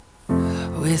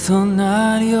Withhold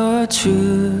not your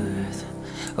truth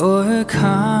or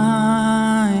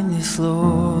kindness,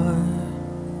 Lord.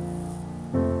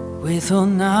 Withhold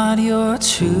not your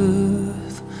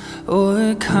truth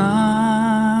or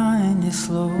kindness,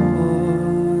 Lord.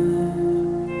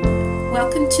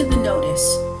 Welcome to The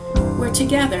Notice, where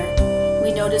together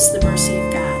we notice the mercy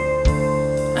of God.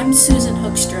 I'm Susan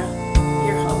Hoekstra,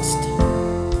 your host.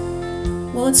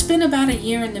 Well, it's been about a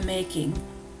year in the making,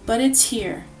 but it's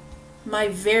here. My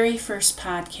very first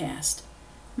podcast,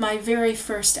 my very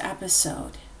first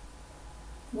episode.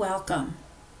 Welcome.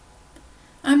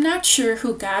 I'm not sure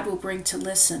who God will bring to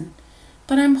listen,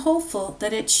 but I'm hopeful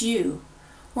that it's you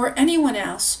or anyone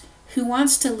else who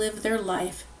wants to live their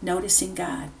life noticing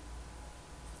God.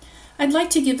 I'd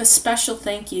like to give a special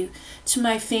thank you to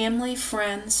my family,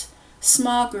 friends,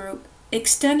 small group,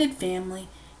 extended family,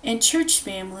 and church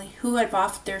family who have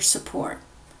offered their support.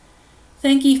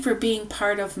 Thank you for being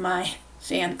part of my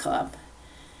fan club.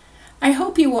 I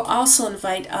hope you will also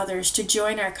invite others to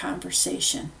join our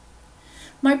conversation.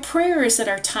 My prayer is that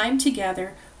our time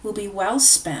together will be well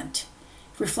spent,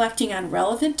 reflecting on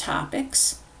relevant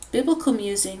topics, biblical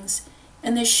musings,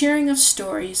 and the sharing of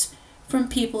stories from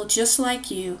people just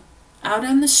like you, out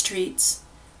on the streets,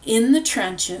 in the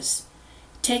trenches,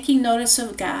 taking notice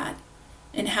of God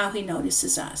and how He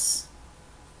notices us.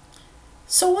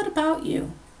 So what about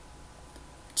you?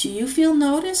 Do you feel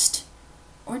noticed,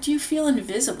 or do you feel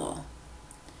invisible?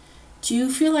 Do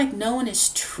you feel like no one is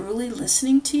truly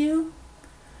listening to you?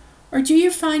 Or do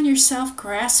you find yourself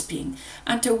grasping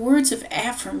onto words of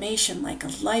affirmation like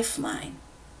a lifeline?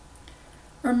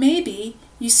 Or maybe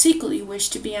you secretly wish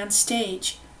to be on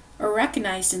stage or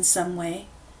recognized in some way,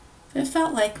 but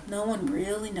felt like no one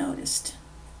really noticed.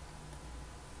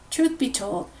 Truth be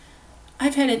told,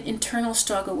 I've had an internal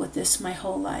struggle with this my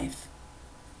whole life.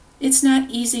 It's not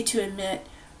easy to admit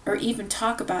or even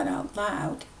talk about out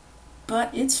loud, but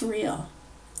it's real.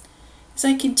 As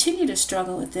I continue to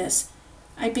struggle with this,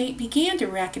 I began to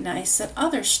recognize that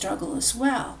others struggle as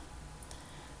well,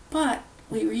 but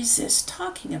we resist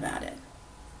talking about it.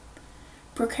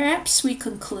 Perhaps we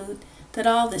conclude that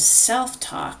all this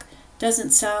self-talk doesn't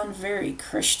sound very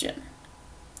Christian.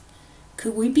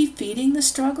 Could we be feeding the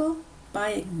struggle by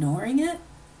ignoring it?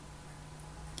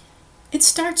 It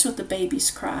starts with the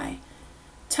baby's cry.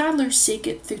 Toddlers seek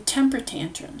it through temper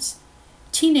tantrums,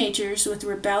 teenagers with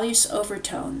rebellious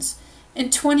overtones, and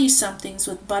 20-somethings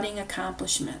with budding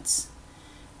accomplishments.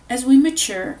 As we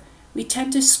mature, we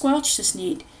tend to squelch this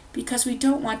need because we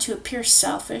don't want to appear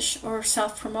selfish or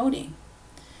self-promoting.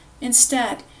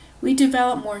 Instead, we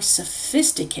develop more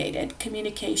sophisticated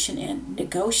communication and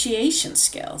negotiation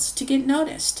skills to get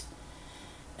noticed.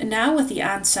 And now with the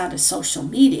onset of social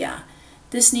media,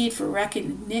 this need for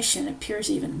recognition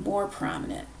appears even more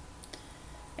prominent.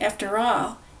 After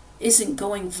all, isn't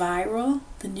going viral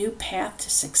the new path to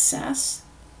success?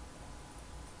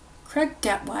 Craig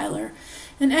Detweiler,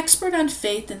 an expert on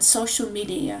faith and social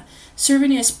media,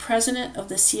 serving as president of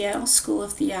the Seattle School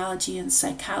of Theology and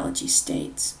Psychology,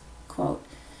 states, quote,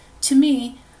 "To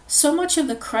me, so much of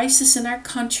the crisis in our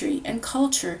country and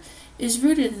culture is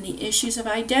rooted in the issues of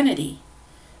identity.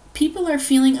 People are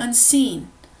feeling unseen,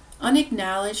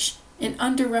 unacknowledged, and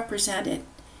underrepresented,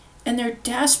 and they're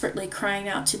desperately crying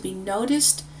out to be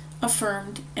noticed,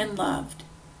 affirmed, and loved.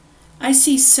 I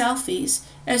see selfies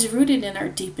as rooted in our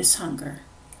deepest hunger,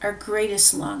 our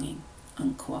greatest longing,"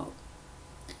 unquote.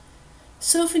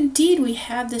 So if indeed we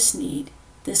have this need,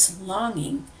 this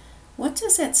longing, what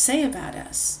does that say about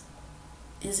us?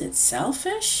 Is it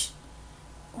selfish,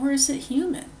 or is it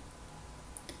human?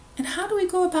 And how do we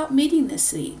go about meeting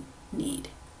this need?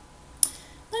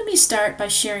 Let me start by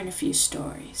sharing a few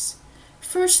stories.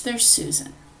 First, there's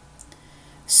Susan.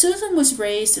 Susan was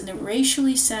raised in the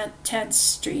racially tense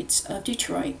streets of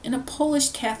Detroit in a Polish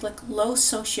Catholic low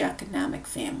socioeconomic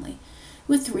family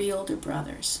with 3 older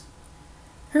brothers.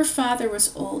 Her father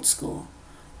was old school.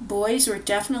 Boys were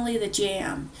definitely the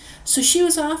jam, so she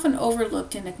was often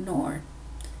overlooked and ignored.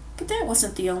 But that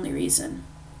wasn't the only reason.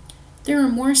 There were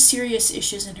more serious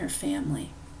issues in her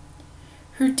family.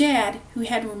 Her dad, who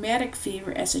had rheumatic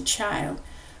fever as a child,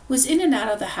 was in and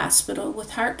out of the hospital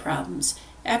with heart problems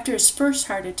after his first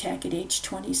heart attack at age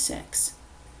 26.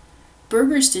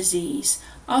 Berger's disease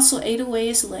also ate away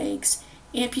his legs,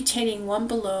 amputating one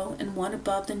below and one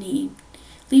above the knee,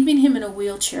 leaving him in a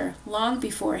wheelchair long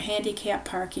before handicap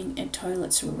parking and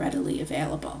toilets were readily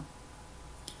available.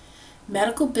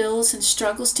 Medical bills and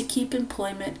struggles to keep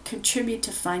employment contribute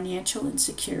to financial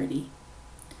insecurity.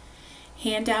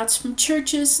 Handouts from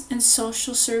churches and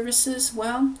social services,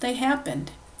 well, they happened.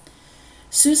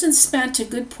 Susan spent a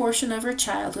good portion of her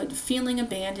childhood feeling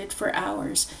abandoned for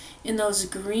hours in those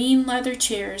green leather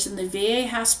chairs in the VA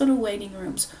hospital waiting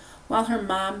rooms while her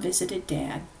mom visited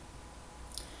Dad.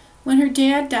 When her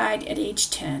dad died at age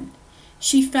 10,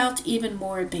 she felt even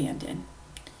more abandoned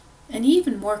and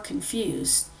even more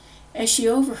confused as she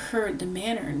overheard the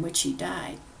manner in which he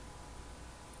died.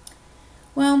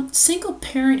 Well, single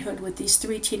parenthood with these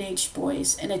 3 teenage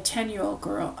boys and a 10-year-old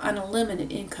girl on a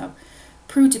limited income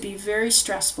proved to be very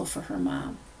stressful for her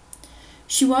mom.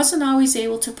 She wasn't always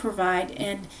able to provide,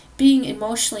 and being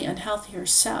emotionally unhealthy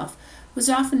herself, was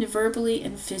often verbally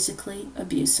and physically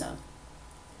abusive.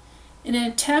 In an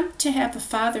attempt to have a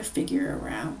father figure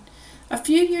around, a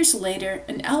few years later,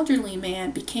 an elderly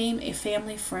man became a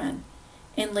family friend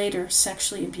and later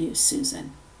sexually abused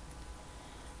Susan.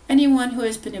 Anyone who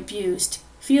has been abused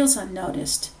feels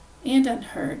unnoticed and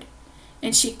unheard,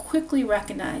 and she quickly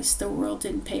recognized the world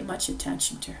didn't pay much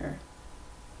attention to her.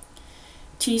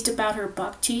 Teased about her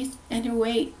buck teeth and her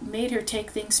weight made her take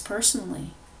things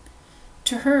personally.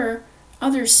 To her,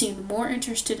 others seemed more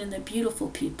interested in the beautiful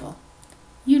people.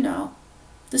 You know,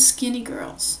 the skinny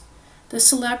girls, the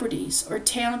celebrities or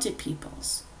talented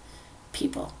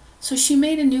people. So she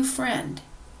made a new friend,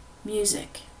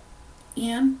 music,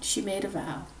 and she made a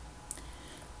vow.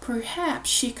 Perhaps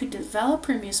she could develop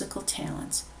her musical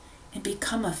talents and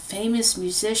become a famous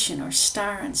musician or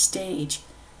star on stage.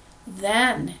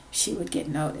 Then she would get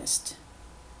noticed.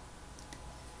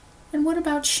 And what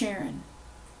about Sharon?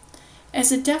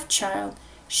 As a deaf child,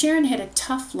 Sharon had a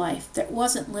tough life that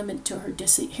wasn't limited to her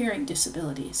hearing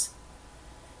disabilities.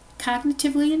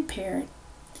 Cognitively impaired,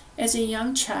 as a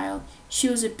young child, she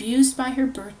was abused by her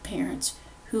birth parents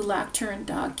who locked her in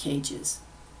dog cages.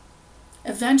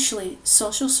 Eventually,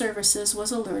 social services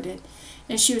was alerted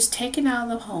and she was taken out of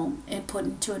the home and put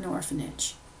into an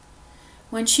orphanage.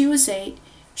 When she was 8,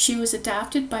 she was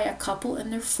adopted by a couple in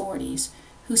their 40s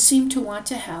who seemed to want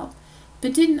to help,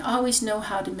 but didn't always know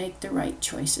how to make the right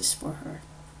choices for her.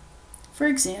 For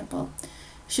example,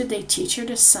 should they teach her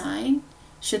to sign?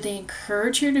 Should they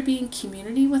encourage her to be in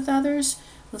community with others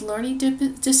with learning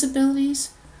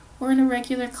disabilities or in a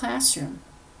regular classroom?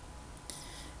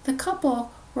 The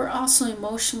couple were also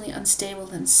emotionally unstable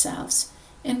themselves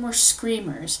and were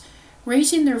screamers,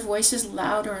 raising their voices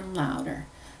louder and louder,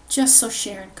 just so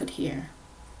Sharon could hear.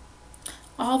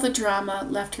 All the drama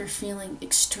left her feeling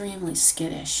extremely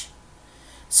skittish.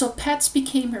 So pets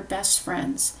became her best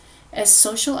friends as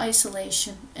social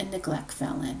isolation and neglect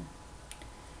fell in.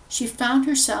 She found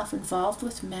herself involved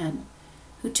with men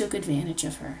who took advantage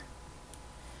of her.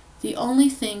 The only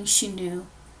thing she knew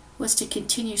was to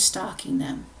continue stalking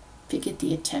them to get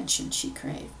the attention she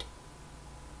craved.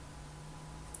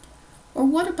 Or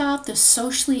what about the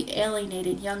socially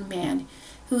alienated young man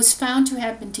who was found to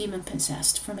have been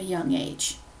demon-possessed from a young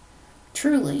age?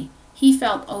 Truly, he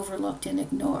felt overlooked and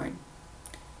ignored.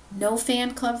 No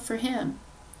fan club for him.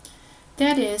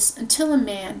 That is, until a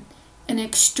man, an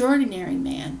extraordinary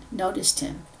man, noticed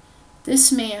him.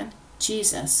 This man,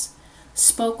 Jesus,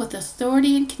 spoke with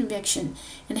authority and conviction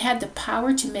and had the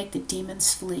power to make the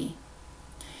demons flee.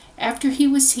 After he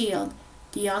was healed,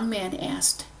 the young man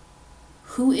asked,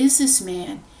 "Who is this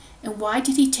man, and why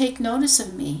did he take notice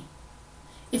of me?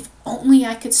 If only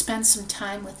I could spend some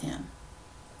time with him."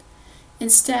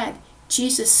 Instead,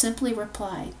 Jesus simply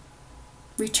replied,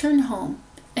 "Return home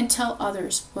and tell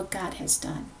others what God has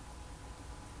done."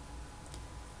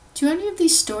 Do any of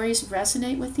these stories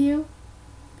resonate with you?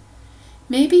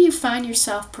 Maybe you find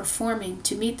yourself performing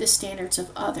to meet the standards of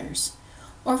others,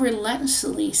 or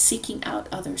relentlessly seeking out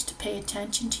others to pay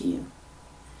attention to you.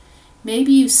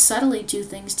 Maybe you subtly do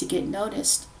things to get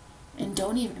noticed and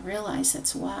don't even realize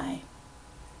that's why.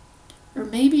 Or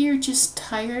maybe you're just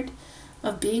tired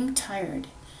of being tired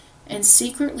and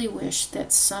secretly wish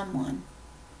that someone,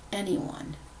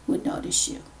 anyone, would notice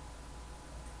you.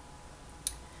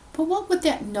 But what would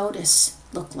that notice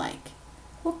look like?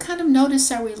 What kind of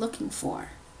notice are we looking for?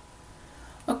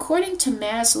 According to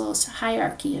Maslow's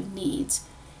hierarchy of needs,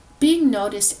 being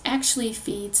noticed actually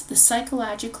feeds the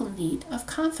psychological need of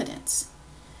confidence.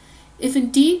 If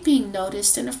indeed being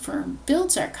noticed and affirmed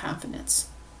builds our confidence,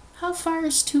 how far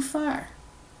is too far?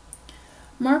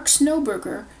 Mark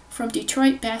Snowberger from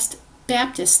Detroit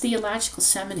Baptist Theological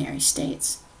Seminary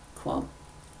states, quote,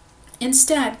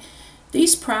 "Instead,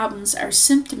 these problems are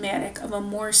symptomatic of a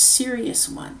more serious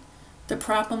one, the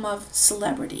problem of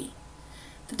celebrity.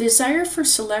 The desire for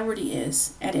celebrity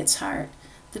is, at its heart,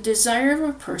 the desire of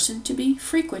a person to be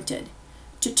frequented,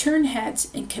 to turn heads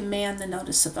and command the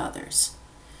notice of others.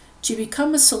 To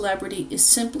become a celebrity is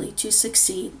simply to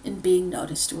succeed in being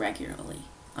noticed regularly."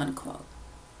 Unquote.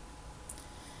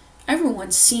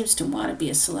 Everyone seems to want to be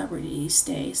a celebrity these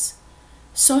days.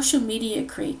 Social media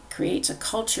creates a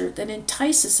culture that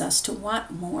entices us to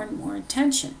want more and more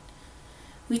attention.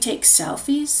 We take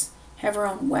selfies, have our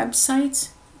own websites,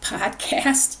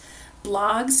 podcasts,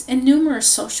 blogs, and numerous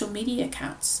social media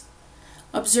accounts.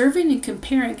 Observing and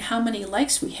comparing how many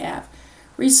likes we have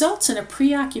results in a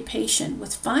preoccupation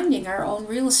with finding our own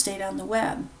real estate on the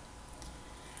web.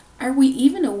 Are we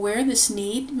even aware this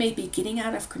need may be getting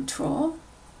out of control?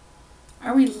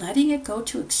 Are we letting it go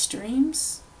to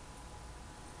extremes?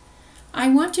 I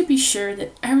want to be sure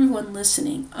that everyone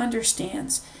listening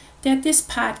understands that this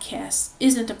podcast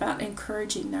isn't about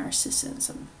encouraging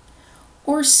narcissism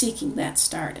or seeking that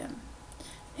stardom.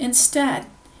 Instead,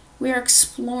 we are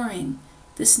exploring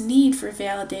this need for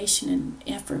validation and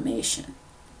affirmation.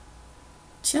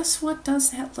 Just what does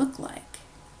that look like?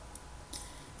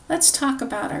 Let's talk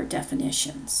about our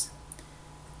definitions.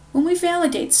 When we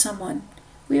validate someone,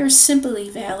 we are simply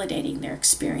validating their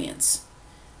experience.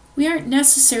 We aren't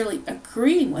necessarily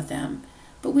agreeing with them,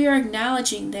 but we are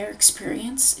acknowledging their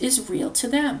experience is real to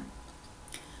them.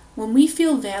 When we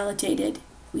feel validated,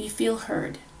 we feel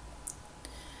heard.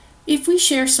 If we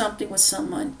share something with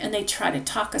someone and they try to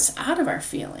talk us out of our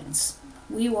feelings,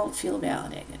 we won't feel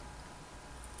validated.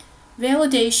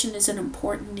 Validation is an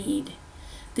important need.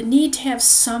 The need to have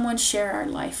someone share our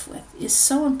life with is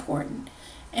so important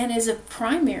and is a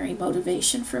primary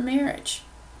motivation for marriage.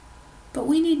 But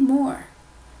we need more.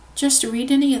 Just read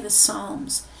any of the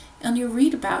Psalms and you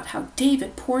read about how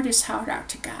David poured his heart out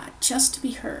to God just to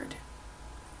be heard.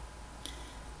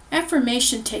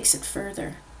 Affirmation takes it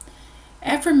further.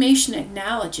 Affirmation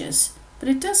acknowledges, but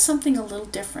it does something a little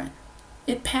different.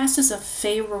 It passes a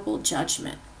favorable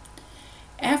judgment.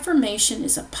 Affirmation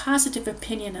is a positive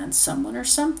opinion on someone or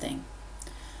something.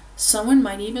 Someone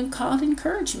might even call it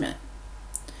encouragement.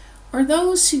 Or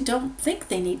those who don't think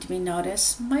they need to be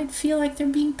noticed might feel like they're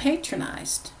being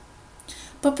patronized.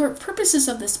 But for purposes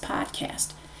of this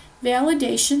podcast,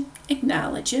 validation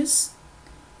acknowledges,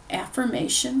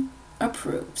 affirmation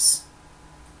approves.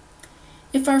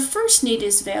 If our first need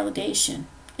is validation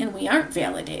and we aren't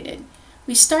validated,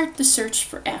 we start the search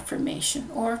for affirmation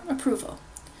or approval.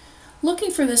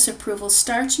 Looking for this approval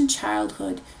starts in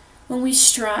childhood when we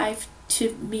strive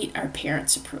to meet our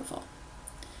parents' approval.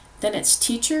 Then it's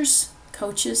teachers,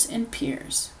 coaches, and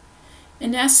peers.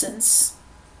 In essence,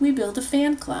 we build a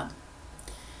fan club.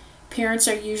 Parents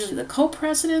are usually the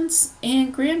co-presidents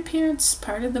and grandparents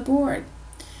part of the board.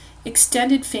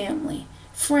 Extended family,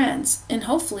 friends, and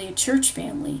hopefully a church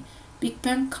family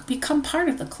become part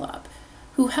of the club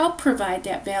who help provide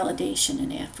that validation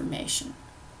and affirmation.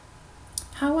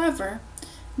 However,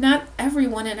 not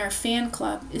everyone in our fan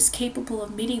club is capable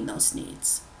of meeting those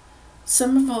needs.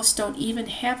 Some of us don't even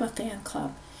have a fan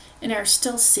club and are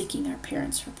still seeking our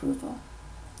parents' approval.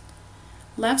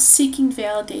 Left seeking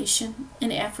validation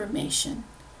and affirmation,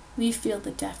 we feel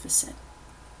the deficit.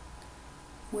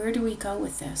 Where do we go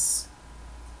with this?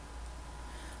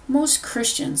 Most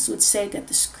Christians would say that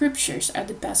the scriptures are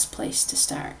the best place to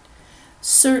start.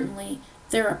 Certainly,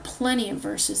 there are plenty of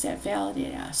verses that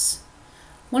validate us.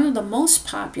 One of the most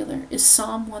popular is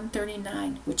Psalm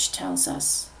 139, which tells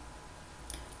us,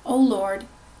 "O Lord,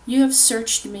 you have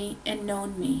searched me and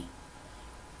known me.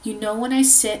 You know when I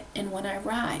sit and when I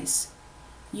rise.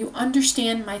 You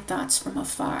understand my thoughts from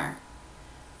afar.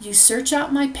 You search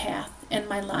out my path and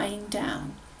my lying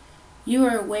down. You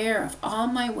are aware of all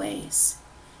my ways.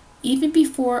 Even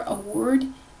before a word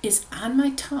is on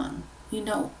my tongue, you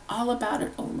know all about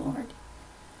it, O Lord.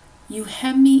 You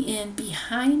hem me in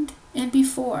behind and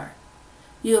before.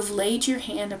 You have laid your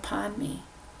hand upon me.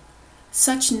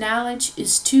 Such knowledge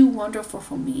is too wonderful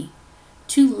for me,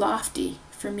 too lofty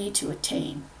for me to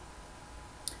attain.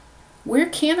 Where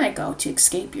can I go to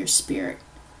escape your spirit?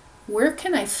 Where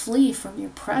can I flee from your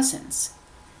presence?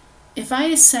 If I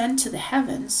ascend to the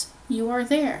heavens, you are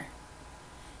there.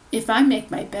 If I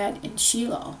make my bed in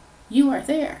Sheol, you are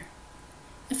there.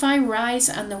 If I rise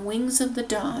on the wings of the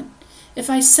dawn, if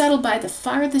I settle by the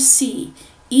farthest sea,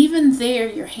 even there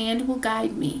your hand will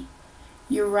guide me.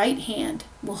 Your right hand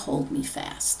will hold me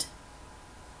fast."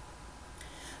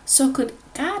 So could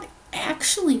God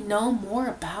actually know more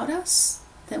about us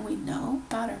than we know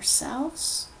about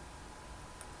ourselves?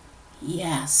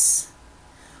 Yes,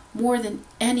 more than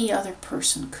any other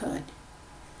person could.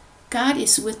 God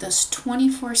is with us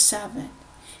 24/7,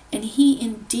 and He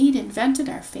indeed invented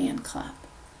our fan club.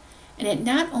 And it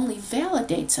not only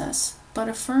validates us, but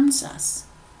affirms us.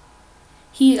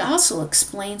 He also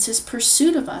explains His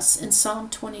pursuit of us in Psalm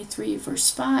 23, verse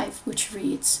 5, which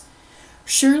reads,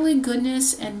 "Surely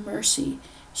goodness and mercy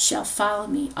shall follow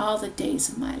me all the days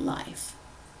of my life."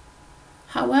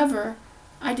 However,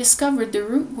 I discovered the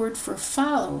root word for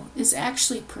follow is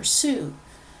actually pursue.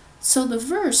 So the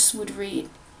verse would read,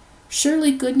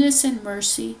 "Surely goodness and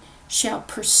mercy shall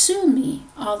pursue me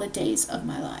all the days of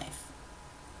my life."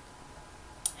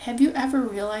 Have you ever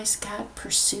realized God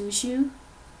pursues you?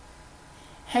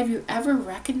 Have you ever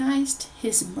recognized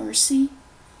His mercy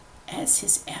as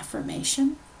His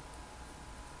affirmation?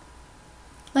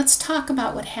 Let's talk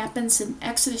about what happens in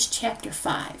Exodus chapter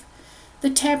 5, the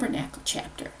tabernacle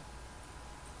chapter.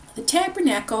 The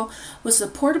tabernacle was the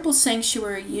portable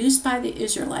sanctuary used by the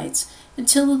Israelites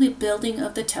until the building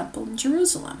of the temple in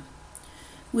Jerusalem.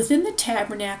 Within the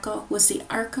tabernacle was the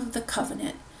Ark of the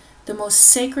Covenant, the most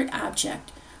sacred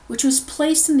object, which was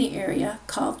placed in the area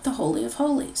called the Holy of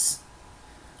Holies.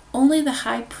 Only the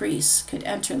high priest could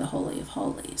enter the Holy of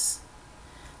Holies.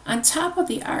 On top of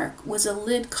the ark was a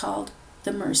lid called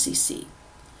the mercy seat.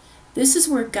 This is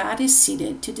where God is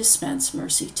seated to dispense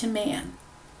mercy to man.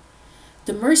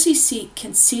 The mercy seat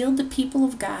concealed the people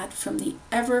of God from the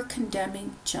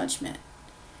ever-condemning judgment.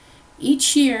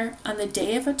 Each year, on the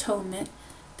Day of Atonement,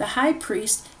 the high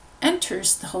priest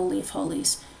enters the Holy of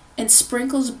Holies and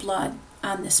sprinkles blood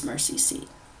on this mercy seat.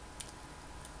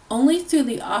 Only through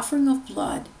the offering of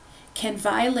blood can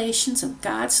violations of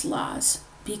God's laws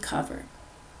be covered.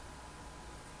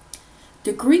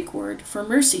 The Greek word for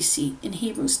mercy seat in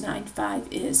Hebrews 9:5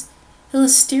 is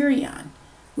hilasterion,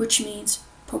 which means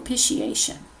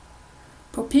propitiation.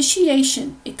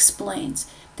 Propitiation explains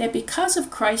that because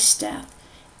of Christ's death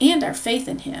and our faith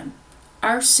in Him,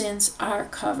 our sins are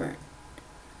covered.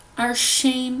 Our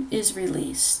shame is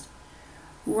released.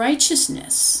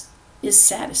 Righteousness is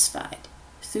satisfied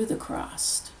through the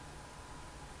cross.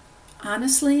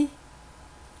 Honestly,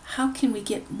 how can we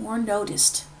get more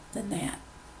noticed than that?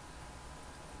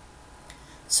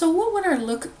 So what would our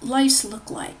lives look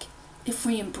like if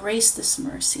we embraced this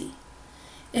mercy?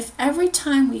 If every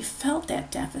time we felt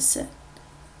that deficit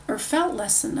or felt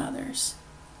less than others,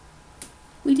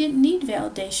 we didn't need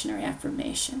validation or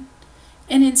affirmation,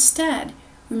 and instead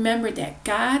remembered that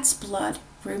God's blood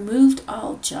removed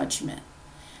all judgment,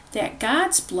 that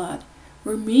God's blood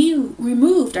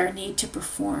removed our need to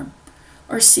perform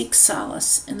or seek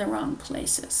solace in the wrong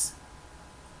places.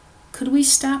 Could we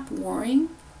stop worrying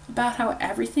about how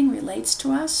everything relates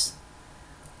to us?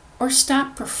 Or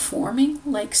stop performing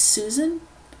like Susan?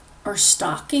 Or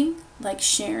stalking like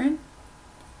Sharon?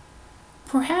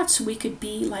 Perhaps we could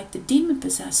be like the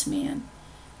demon-possessed man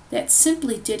that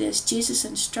simply did as Jesus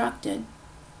instructed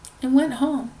and went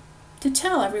home to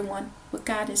tell everyone what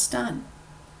God has done.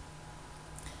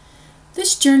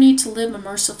 This journey to live a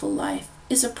merciful life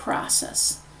is a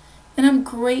process, and I'm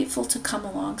grateful to come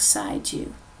alongside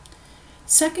you.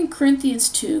 2 Corinthians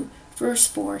 2, verse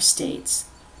 4 states,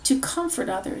 "To comfort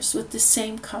others with the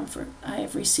same comfort I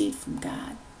have received from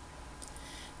God."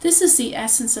 This is the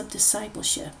essence of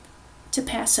discipleship, to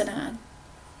pass it on.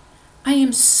 I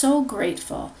am so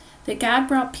grateful that God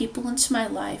brought people into my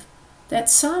life that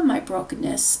saw my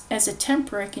brokenness as a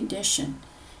temporary condition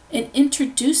and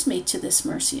introduced me to this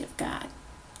mercy of God.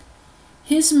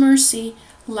 His mercy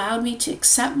allowed me to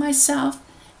accept myself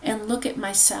and look at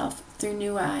myself through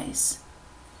new eyes.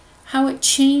 How it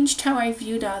changed how I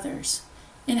viewed others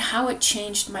and how it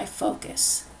changed my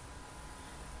focus.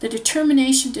 The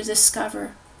determination to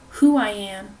discover who I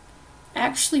am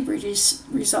actually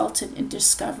resulted in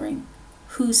discovering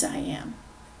whose I am.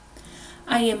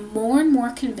 I am more and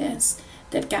more convinced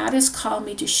that God has called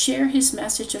me to share His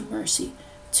message of mercy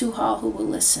to all who will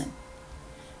listen.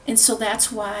 And so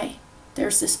that's why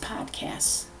there's this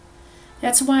podcast.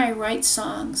 That's why I write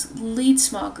songs, lead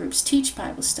small groups, teach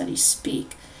Bible studies,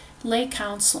 speak, lay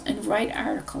counsel, and write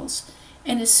articles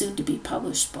in a soon-to-be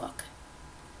published book.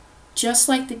 Just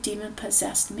like the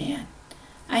demon-possessed man,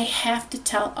 I have to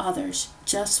tell others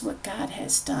just what God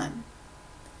has done.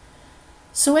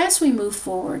 So as we move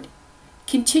forward,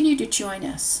 continue to join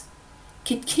us.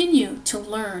 Continue to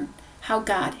learn how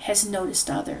God has noticed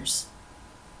others.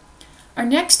 Our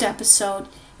next episode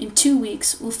in 2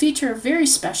 weeks will feature a very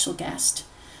special guest,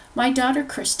 my daughter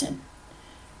Kristen.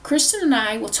 Kristen and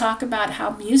I will talk about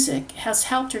how music has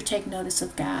helped her take notice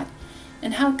of God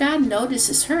and how God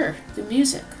notices her through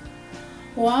music.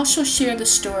 We'll also share the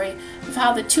story of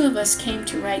how the two of us came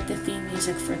to write the theme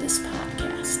music for this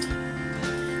podcast.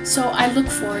 So I look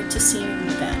forward to seeing you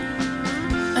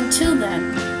then. Until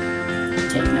then,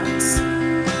 take notice.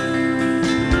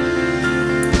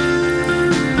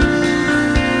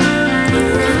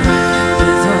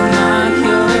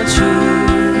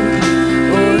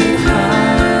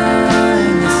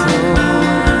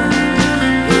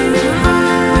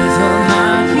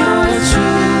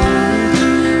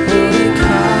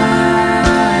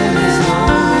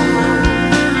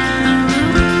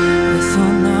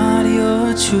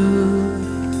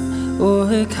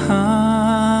 or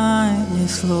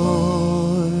kindness,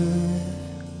 Lord.